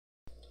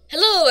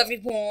Hello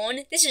everyone,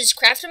 this is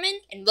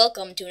Crafterman, and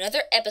welcome to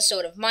another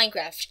episode of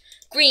Minecraft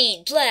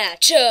Green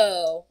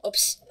Plateau.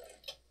 Oops,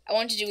 I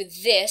wanted to do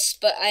this,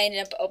 but I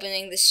ended up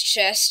opening this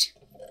chest.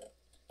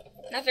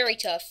 Not very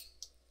tough.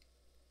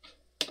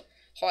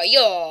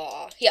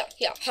 Ha-ya,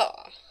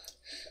 ha.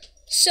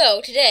 So,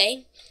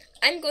 today,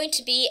 I'm going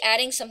to be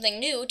adding something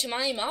new to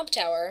my mob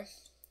tower.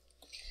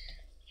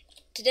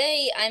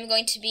 Today, I'm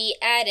going to be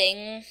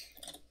adding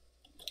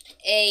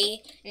an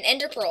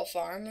ender pearl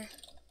farm.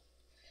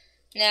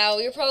 Now,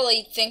 you're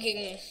probably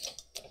thinking,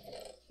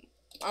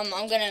 I'm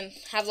gonna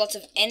have lots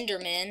of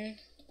endermen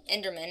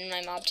in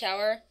my mob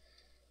tower.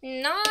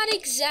 Not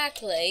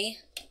exactly.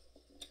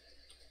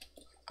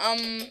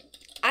 I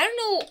don't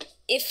know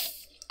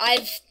if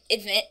I've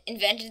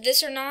invented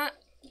this or not,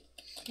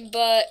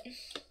 but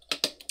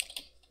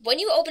when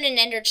you open an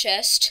ender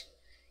chest,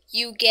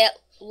 you get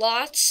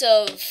lots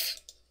of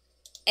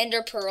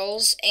ender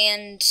pearls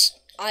and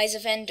eyes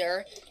of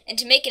ender, and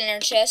to make an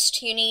ender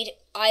chest, you need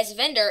eyes of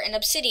ender and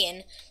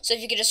obsidian. So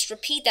if you could just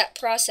repeat that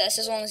process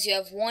as long as you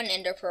have one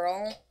ender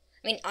pearl,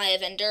 eye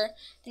of ender,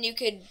 then you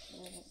could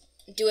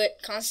do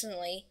it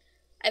constantly.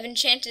 I've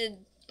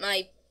enchanted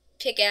my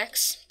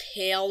pickaxe,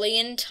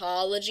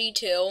 paleontology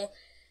 2,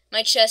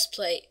 my chest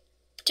plate,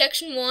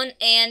 protection 1,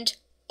 and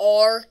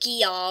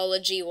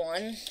archaeology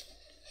 1.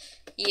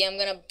 Yeah, I'm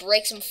gonna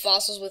break some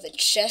fossils with a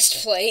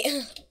chest plate.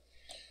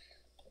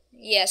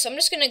 Yeah, so I'm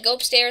just gonna go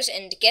upstairs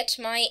and get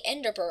my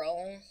ender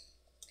pearl.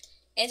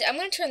 And I'm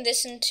gonna turn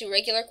this into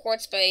regular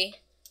quartz by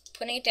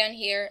putting it down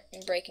here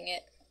and breaking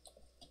it.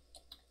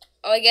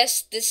 Oh, I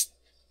guess this...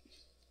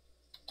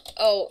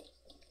 Oh,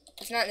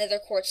 it's not nether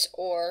quartz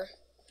ore.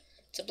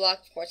 It's a block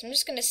of quartz. I'm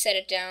just gonna set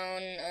it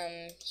down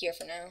here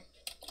for now.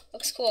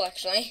 Looks cool,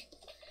 actually.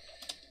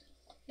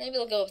 Maybe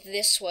it'll go up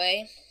this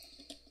way.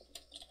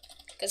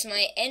 Because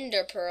my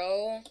ender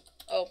pearl...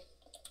 Oh,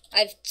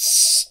 I've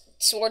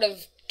sort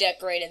of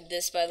decorated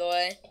this, by the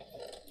way.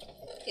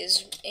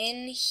 Is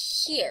in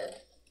here.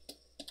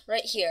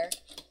 Right here.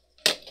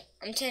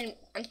 I'm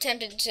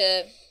tempted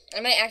to...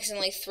 I might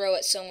accidentally throw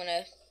it, so I'm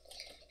gonna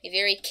be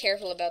very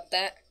careful about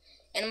that.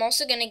 And I'm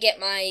also gonna get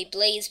my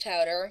blaze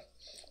powder.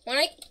 When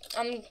I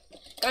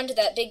got into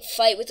that big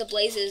fight with the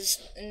blazes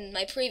in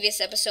my previous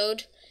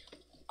episode,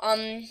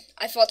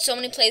 I fought so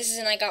many places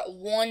and I got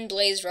one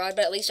blaze rod,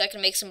 but at least I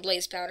can make some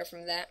blaze powder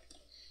from that.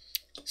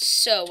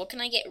 So, what can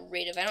I get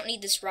rid of? I don't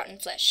need this rotten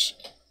flesh.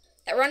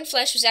 That rotten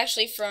flesh was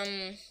actually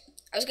from...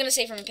 I was gonna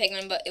say from a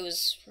pigman, but it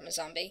was from a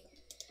zombie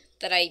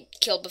that I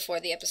killed before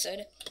the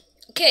episode.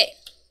 Okay.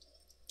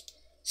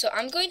 So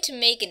I'm going to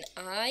make an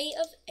eye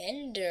of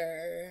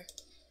ender.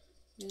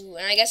 Ooh,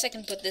 and I guess I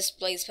can put this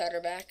blaze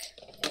powder back.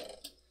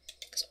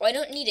 Oh, I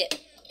don't need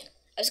it.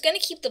 I was going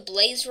to keep the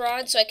blaze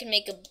rod so I can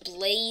make a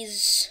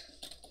blaze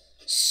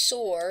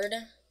sword.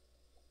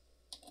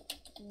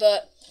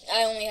 But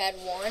I only had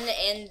one,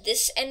 and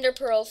this ender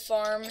pearl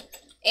farm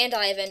and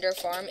eye of ender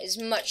farm is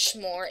much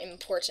more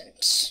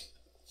important.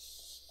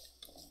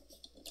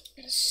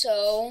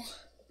 So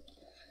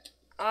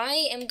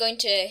I am going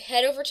to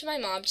head over to my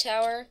mob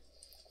tower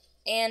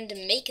and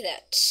make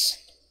that.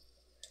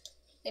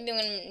 Maybe I'm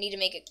going to need to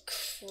make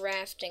a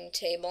crafting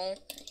table.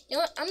 You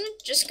know what? I'm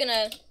just going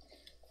to...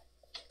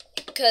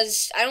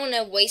 Because I don't want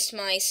to waste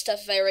my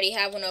stuff if I already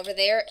have one over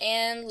there.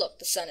 And look,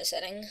 the sun is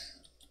setting.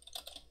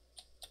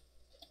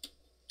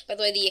 By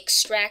the way, the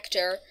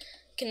extractor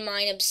can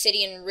mine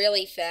obsidian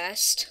really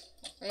fast.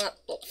 Not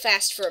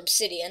fast for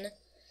obsidian.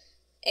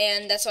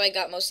 And that's how I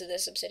got most of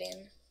this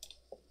obsidian.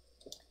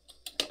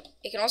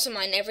 It can also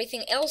mine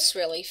everything else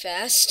really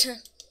fast.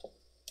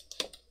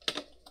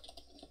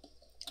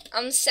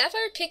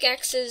 Sapphire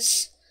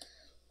pickaxes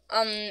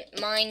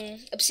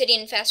mine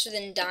obsidian faster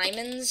than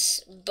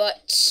diamonds,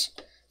 but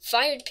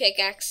fired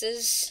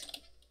pickaxes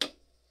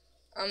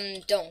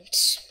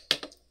don't.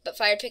 But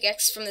fired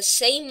pickaxe from the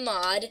same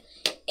mod,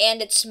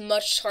 and it's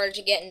much harder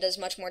to get and does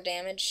much more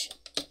damage.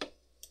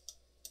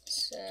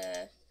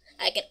 So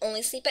I can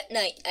only sleep at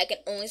night. I can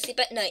only sleep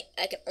at night.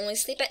 I can only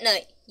sleep at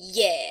night.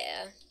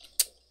 Yeah.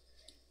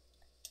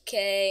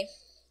 Okay.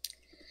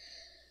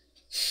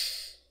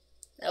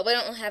 I hope I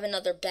don't have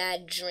another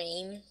bad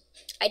dream.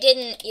 I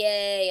didn't,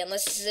 yay,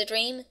 unless this is a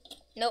dream.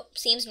 Nope,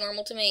 seems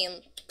normal to me,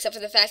 except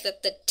for the fact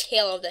that the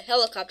tail of the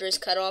helicopter is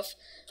cut off.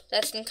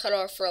 That's been cut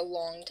off for a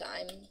long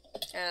time.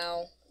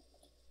 Ow.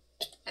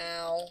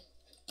 Ow.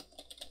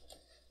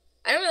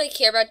 I don't really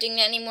care about doing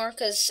that anymore,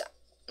 because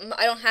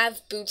I don't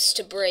have boots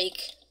to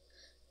break,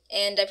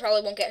 and I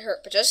probably won't get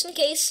hurt. But just in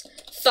case,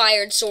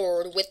 fired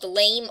sword with the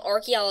lame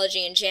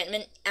archaeology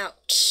enchantment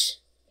out.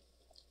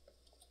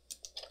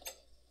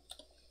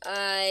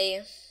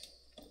 I'm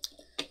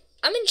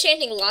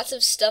enchanting lots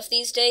of stuff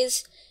these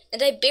days,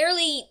 and I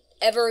barely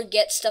ever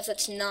get stuff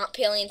that's not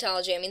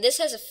paleontology. This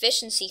has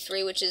efficiency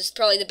 3, which is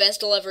probably the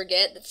best I'll ever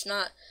get. That's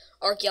not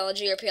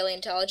archaeology or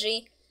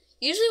paleontology.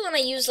 Usually when I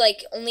use,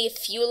 only a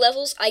few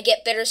levels, I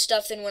get better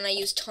stuff than when I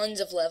use tons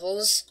of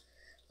levels.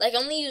 I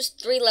only used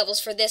 3 levels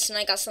for this, and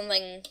I got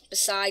something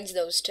besides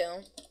those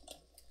 2.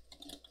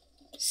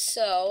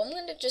 So, I'm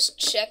going to just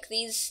check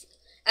these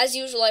As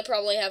usual, I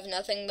probably have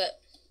nothing, but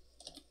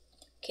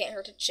can't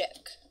hurt to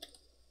check.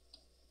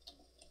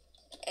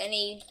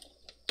 Any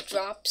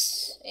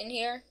drops in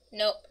here?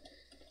 Nope.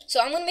 So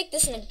I'm going to make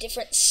this in a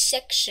different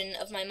section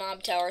of my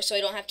mob tower so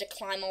I don't have to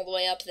climb all the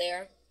way up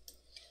there.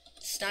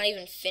 It's not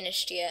even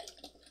finished yet.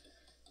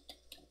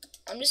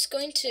 I'm just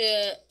going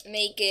to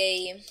make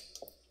a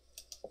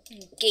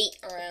gate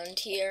around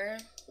here.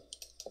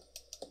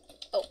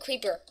 Oh,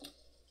 creeper.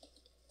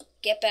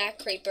 Get back,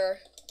 creeper.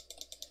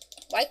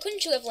 Why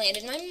couldn't you have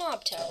landed my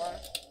mob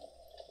tower?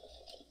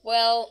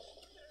 Well,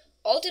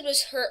 all it did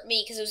was hurt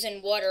me because it was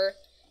in water,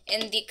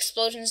 and the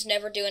explosions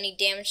never do any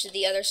damage to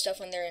the other stuff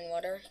when they're in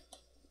water.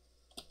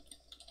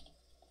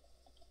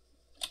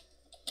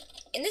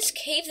 In this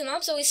cave, the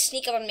mobs always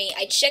sneak up on me.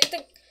 I check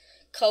the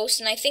coast,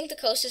 and I think the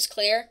coast is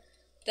clear.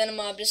 Then a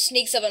mob just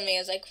sneaks up on me. I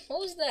was like, what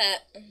was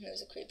that? And it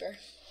was a creeper.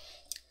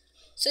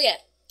 So yeah.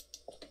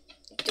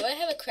 Do I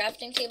have a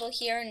crafting table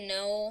here?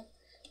 No.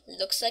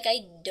 Looks like I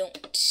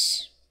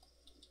don't.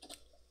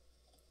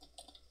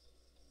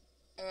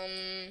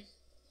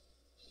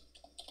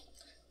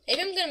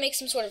 Maybe I'm gonna make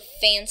some sort of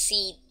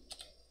fancy,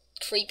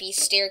 creepy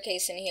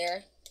staircase in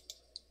here.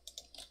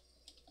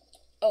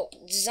 Oh,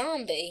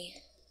 zombie.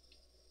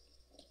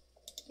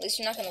 At least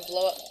you're not gonna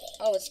blow up.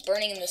 Oh, it's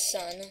burning in the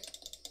sun.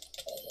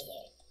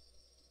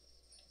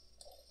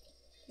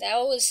 That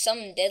was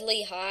some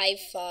deadly high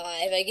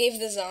five I gave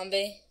the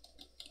zombie.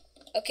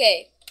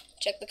 Okay,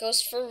 check the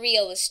coast for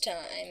real this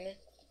time.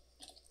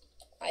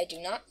 I do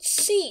not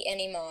see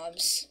any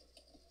mobs.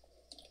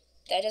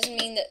 That doesn't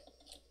mean that...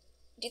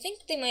 Do you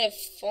think they might have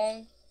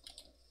fallen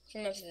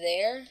from up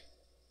there?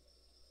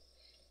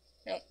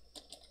 I don't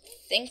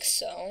think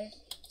so.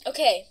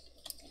 Okay.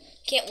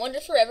 Can't wander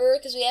forever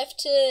because we have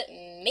to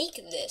make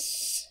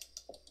this.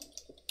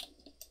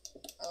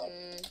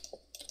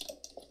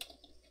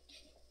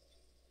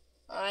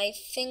 I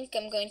think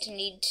I'm going to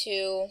need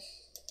to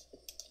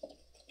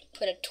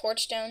put a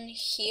torch down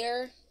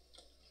here.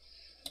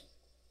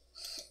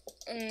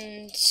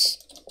 And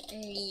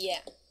yeah.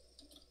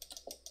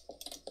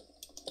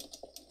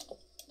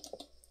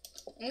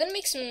 I'm gonna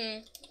make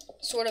some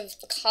sort of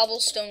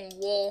cobblestone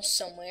wall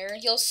somewhere.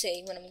 You'll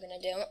see what I'm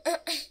gonna do.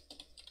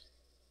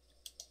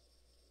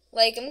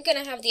 Like, I'm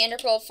gonna have the ender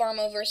pearl farm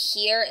over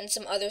here and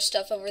some other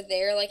stuff over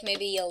there, like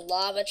maybe a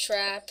lava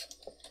trap.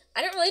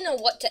 I don't really know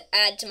what to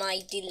add to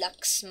my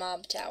deluxe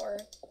mob tower.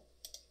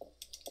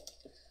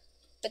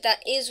 But that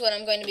is what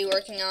I'm going to be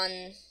working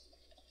on.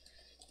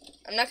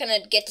 I'm not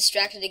gonna get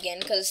distracted again,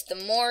 because the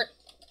more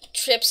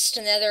trips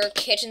to nether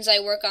kitchens I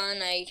work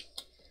on,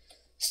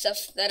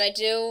 stuff that I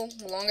do,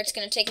 the longer it's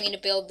gonna take me to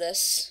build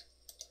this.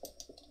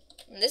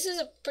 And this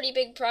is a pretty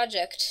big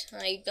project.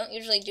 I don't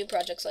usually do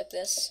projects like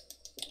this.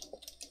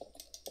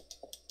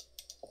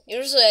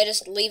 Usually I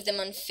just leave them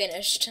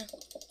unfinished.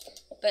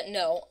 But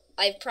no,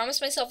 I've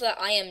promised myself that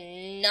I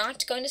am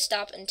not going to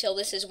stop until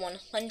this is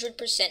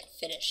 100%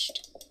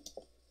 finished.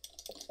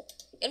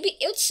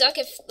 It would suck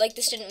if like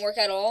this didn't work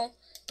at all,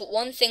 but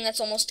one thing that's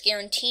almost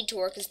guaranteed to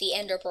work is the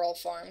ender pearl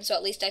farm, so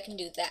at least I can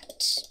do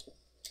that.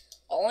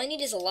 All I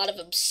need is a lot of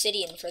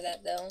obsidian for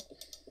that, though.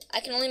 I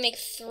can only make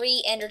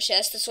 3 ender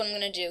chests. That's what I'm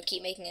gonna do.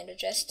 Keep making ender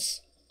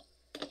chests.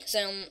 Because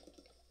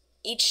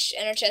each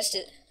ender chest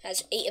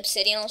has 8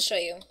 obsidian. I'll show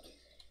you.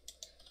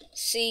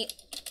 See,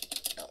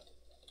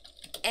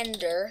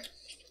 ender,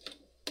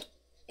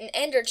 an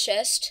ender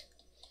chest,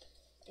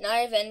 an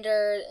eye of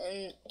ender,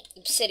 and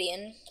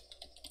obsidian,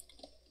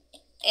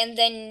 and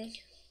then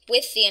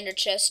with the ender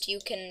chest you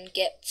can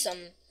get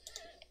some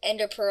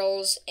ender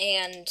pearls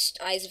and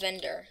eyes of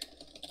ender.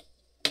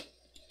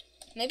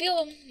 Maybe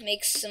I'll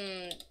make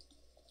some.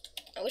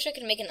 I wish I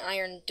could make an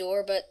iron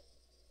door, but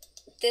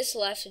this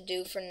will have to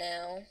do for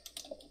now.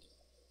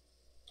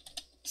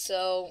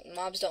 So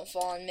mobs don't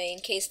fall on me in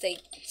case they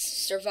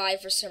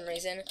survive for some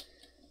reason.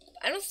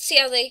 I don't see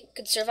how they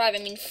could survive. I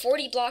mean,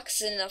 40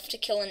 blocks is enough to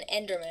kill an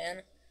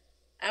enderman.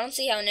 I don't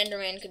see how an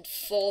enderman could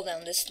fall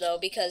down this, though,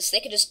 because they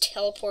could just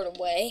teleport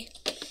away.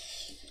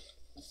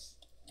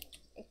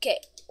 Okay.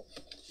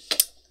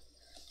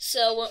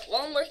 So while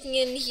I'm working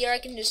in here, I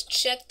can just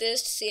check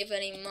this to see if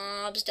any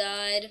mobs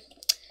died.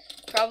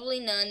 Probably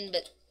none,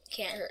 but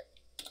can't hurt.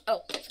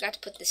 Oh, I forgot to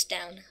put this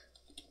down.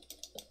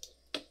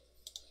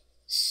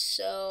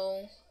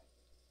 So,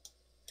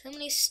 how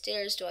many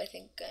stairs do I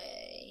think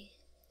I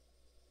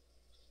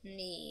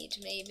need?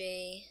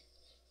 Maybe.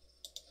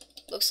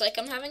 Looks like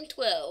I'm having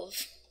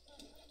 12.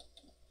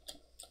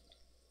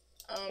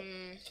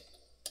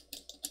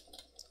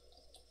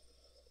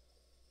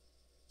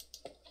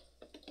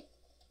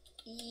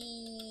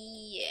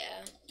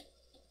 Yeah.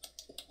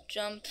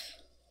 Jump.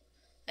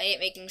 I hate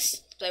making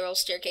spiral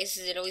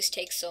staircases, it always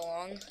takes so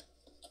long.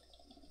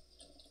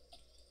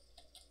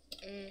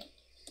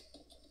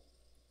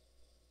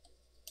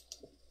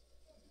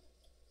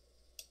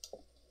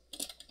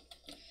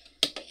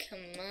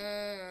 Come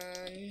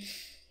on.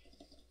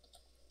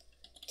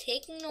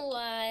 Taking a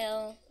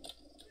while.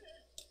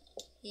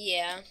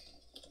 Yeah.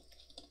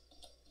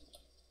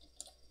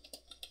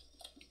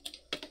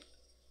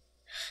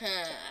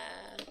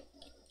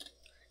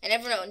 I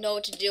never know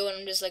what to do, and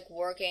I'm just like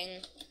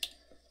working.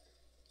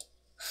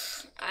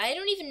 I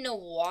don't even know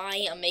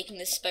why I'm making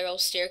this spiral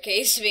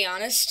staircase, to be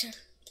honest.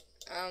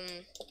 I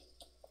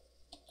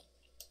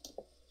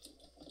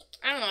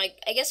don't know,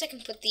 I guess I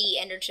can put the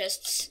ender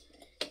chests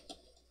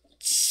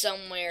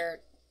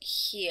somewhere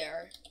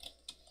here.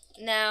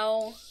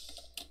 Now,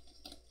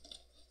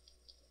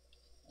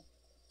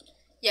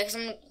 yeah, because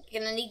I'm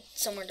gonna need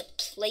somewhere to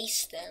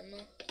place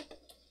them.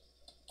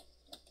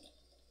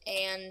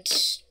 And,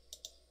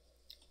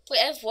 wait,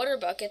 I have water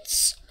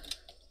buckets.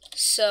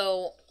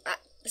 So,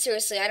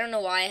 seriously, I don't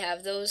know why I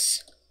have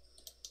those.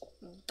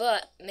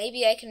 But,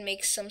 maybe I can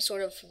make some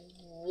sort of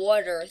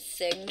water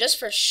thing, just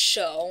for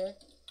show.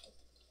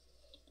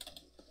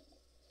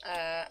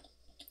 Let's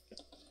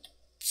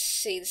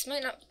see, this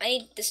might not, I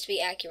need this to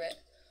be accurate.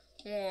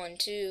 1,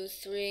 2,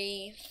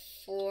 3,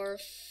 4,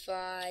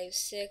 5,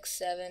 6,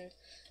 7,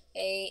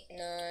 8,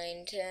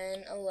 9,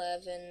 10,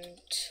 11,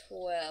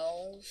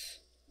 12.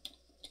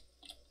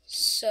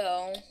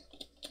 So,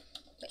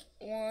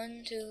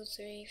 1, 2,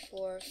 3,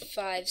 4,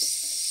 5,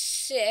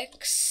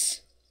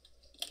 6.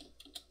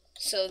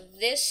 So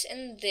this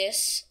and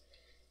this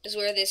is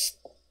where this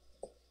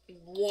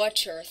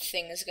water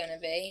thing is gonna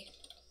be.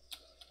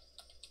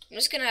 I'm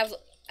just gonna have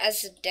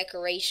as a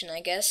decoration,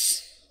 I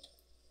guess.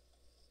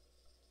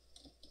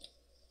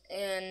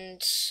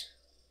 And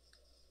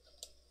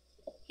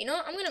you know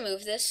what? I'm gonna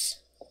move this.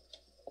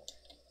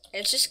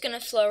 And it's just gonna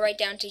flow right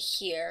down to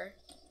here.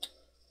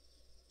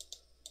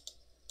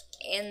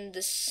 And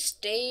the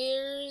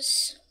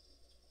stairs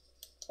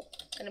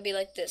gonna be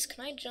like this.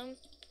 Can I jump?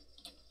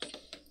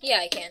 Yeah,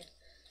 I can.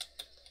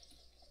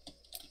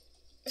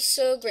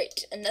 So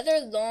great. Another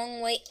long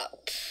way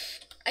up.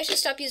 I should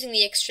stop using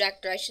the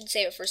extractor. I should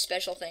save it for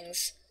special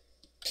things.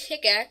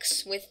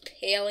 Pickaxe with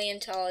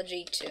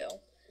paleontology too.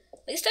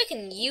 At least I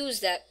can use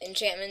that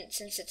enchantment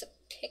since it's a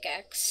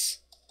pickaxe.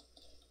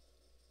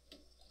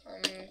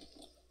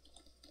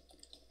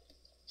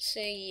 So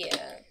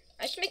yeah.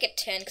 I should make it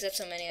 10 because that's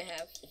how many I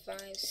have.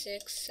 5,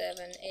 6,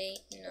 7, 8,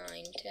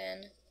 9,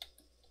 10.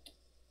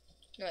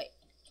 No, wait.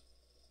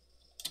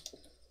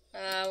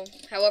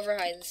 However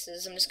high this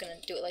is, I'm just gonna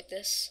do it like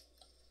this.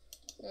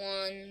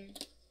 1,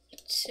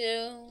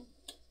 2,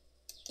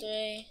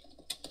 3.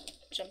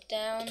 Jump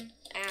down.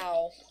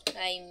 Ow.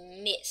 I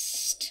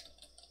missed.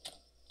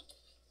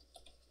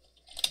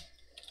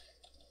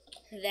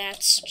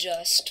 That's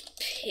just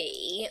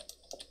pee.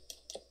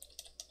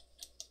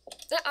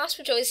 That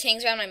ostrich always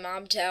hangs around my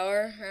mob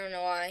tower. I don't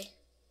know why.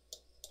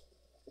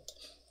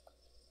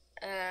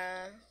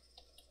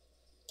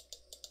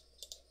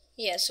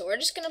 Yeah, so we're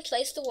just gonna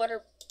place the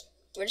water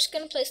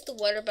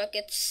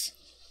buckets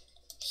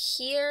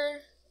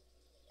here,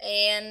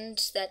 and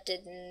that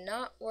did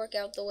not work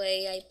out the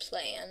way I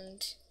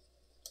planned.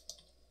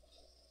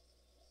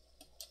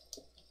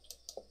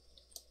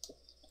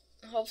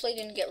 Hopefully I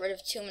didn't get rid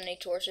of too many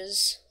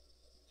torches.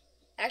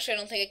 Actually, I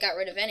don't think I got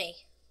rid of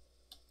any.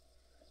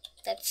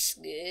 That's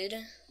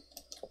good.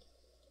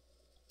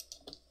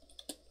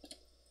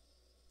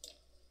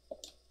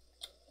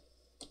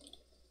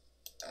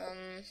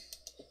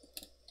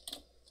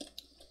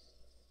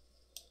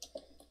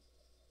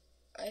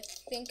 I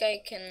think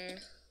I can...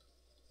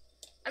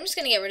 I'm just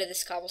gonna get rid of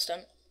this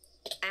cobblestone.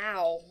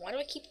 Ow, why do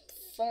I keep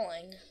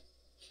falling?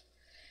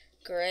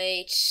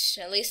 Great,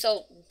 at least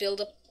I'll build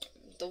up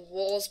the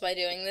walls by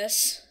doing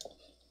this.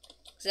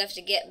 Because I have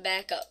to get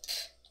back up.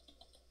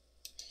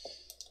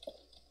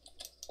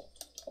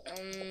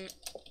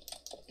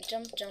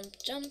 Jump, jump,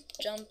 jump,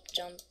 jump,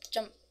 jump,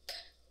 jump.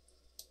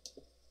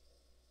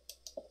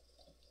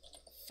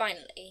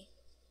 Finally.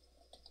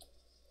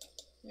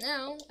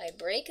 Now, I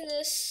break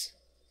this,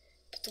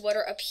 put the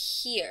water up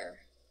here.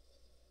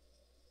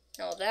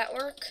 Now, will that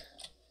work?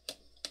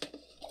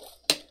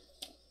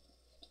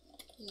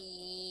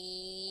 Yeah.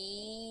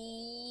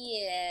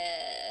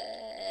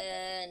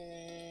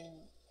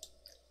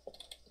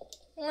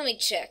 Let me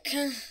check.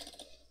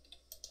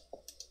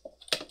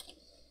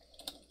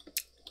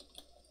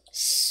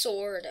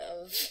 Sort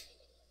of.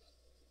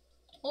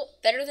 Well,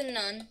 better than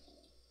none.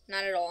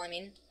 Not at all, I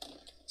mean.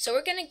 So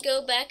we're gonna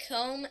go back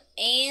home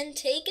and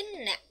take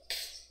a nap.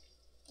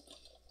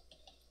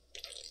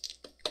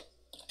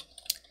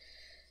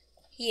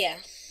 Yeah.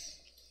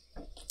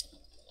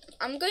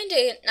 I'm going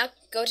to not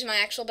go to my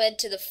actual bed,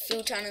 to the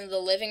futon in the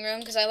living room,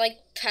 because I like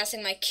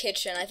passing my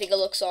kitchen. I think it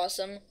looks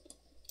awesome.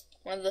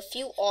 One of the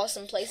few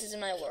awesome places in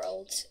my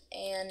world.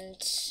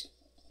 And...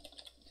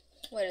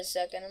 wait a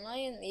second, am I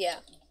in... yeah.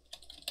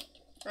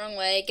 Wrong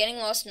way. Getting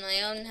lost in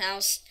my own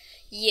house.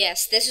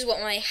 Yes, this is what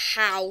my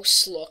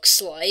house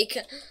looks like.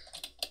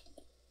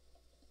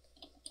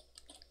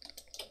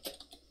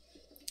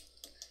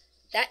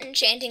 That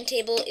enchanting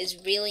table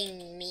is really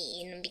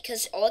mean,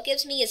 because all it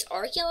gives me is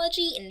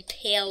archaeology and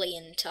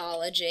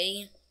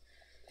paleontology.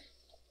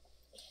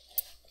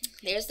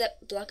 There's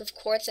that block of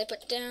quartz I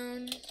put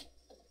down.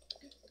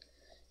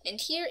 And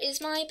here is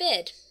my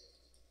bed.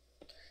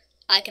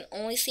 I can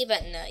only sleep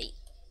at night.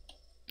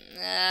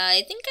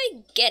 I think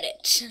I get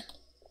it.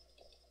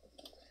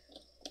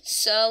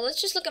 So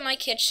let's just look at my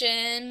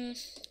kitchen.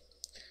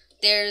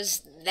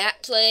 There's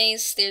that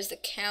place. There's the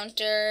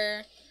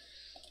counter.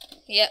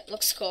 Yep,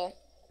 looks cool.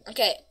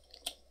 Okay.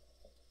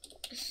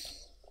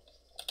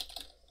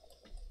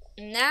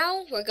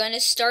 Now we're gonna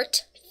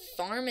start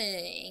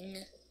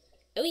farming.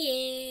 Oh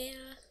yeah.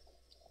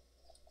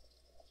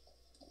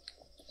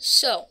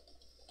 So,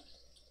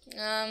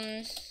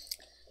 the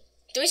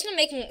reason I'm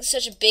making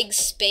such a big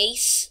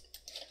space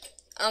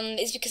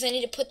is because I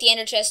need to put the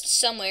ender chest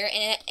somewhere,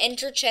 and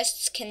ender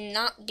chests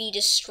cannot be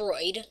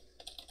destroyed.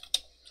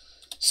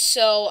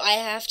 So I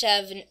have to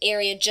have an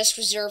area just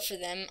reserved for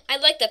them. I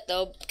like that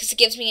though, because it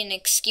gives me an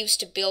excuse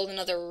to build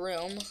another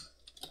room.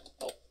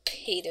 Oh,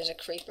 hey, there's a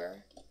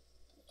creeper.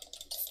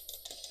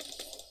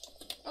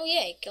 Oh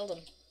yay, killed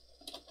him.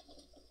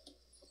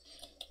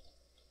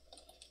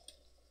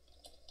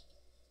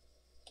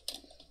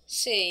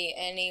 See,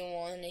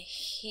 anyone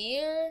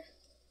here?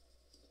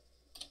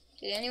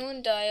 Did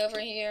anyone die over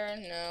here?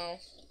 No.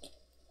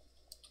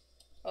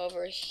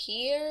 Over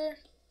here?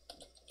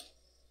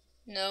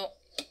 No.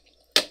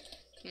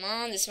 Come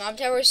on, this mob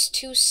tower is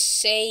too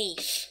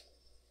safe.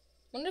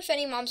 Wonder if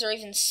any mobs are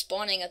even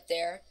spawning up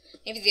there.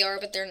 Maybe they are,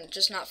 but they're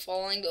just not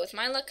falling. But with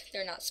my luck,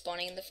 they're not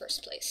spawning in the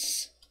first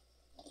place.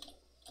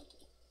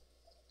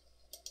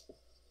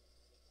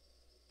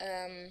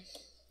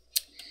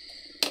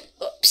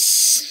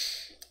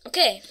 Oops.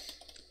 Okay.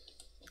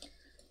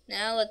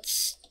 Now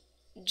let's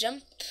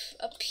jump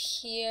up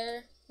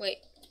here. Wait.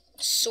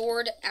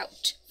 Sword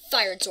out.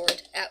 Fired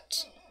sword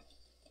out.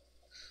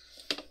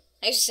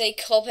 I used to say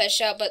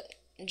Kolpesh out, but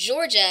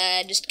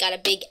Georgia just got a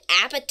big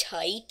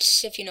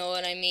appetite, if you know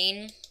what I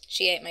mean.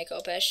 She ate my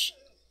Kolpesh.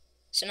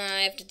 So now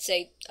I have to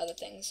say other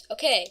things.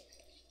 Okay.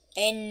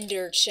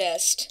 Ender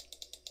chest.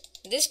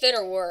 This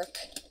better work.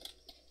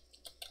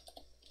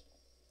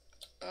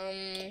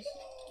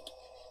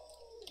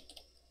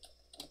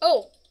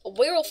 Oh, a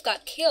werewolf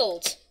got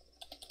killed.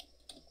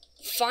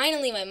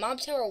 Finally, my mob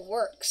tower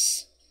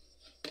works.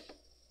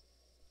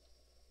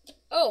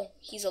 Oh,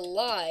 he's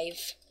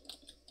alive.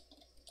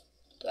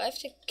 Do I have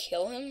to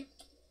kill him?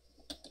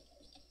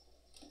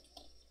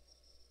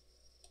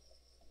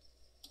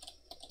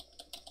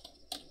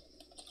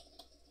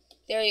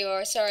 There you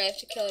are. Sorry, I have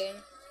to kill you.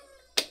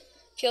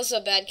 Feels so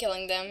bad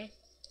killing them.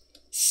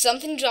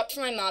 Something dropped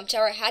from my mob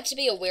tower. It had to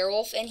be a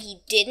werewolf, and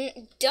he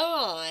didn't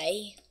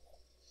die.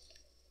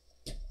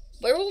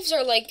 Werewolves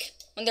are like,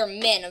 when they're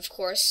men, of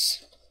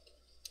course,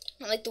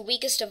 are like the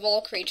weakest of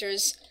all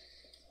creatures,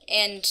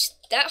 and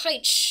that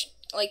height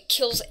like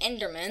kills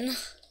Endermen.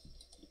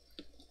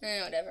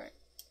 Whatever.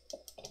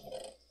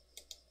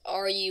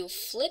 Are you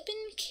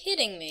flippin'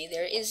 kidding me?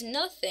 There is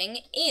nothing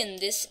in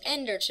this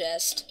ender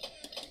chest.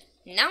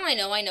 Now I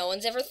know why no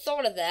one's ever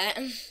thought of that.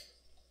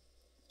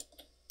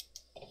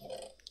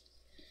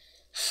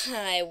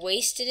 I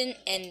wasted an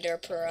ender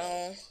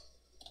pearl.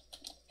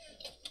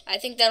 I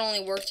think that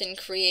only worked in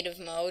creative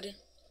mode.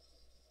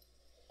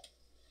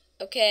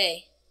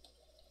 Okay.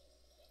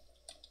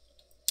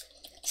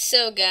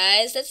 So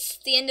guys, that's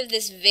the end of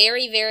this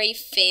very, very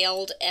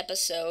failed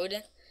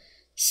episode.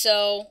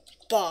 So,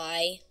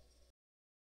 bye.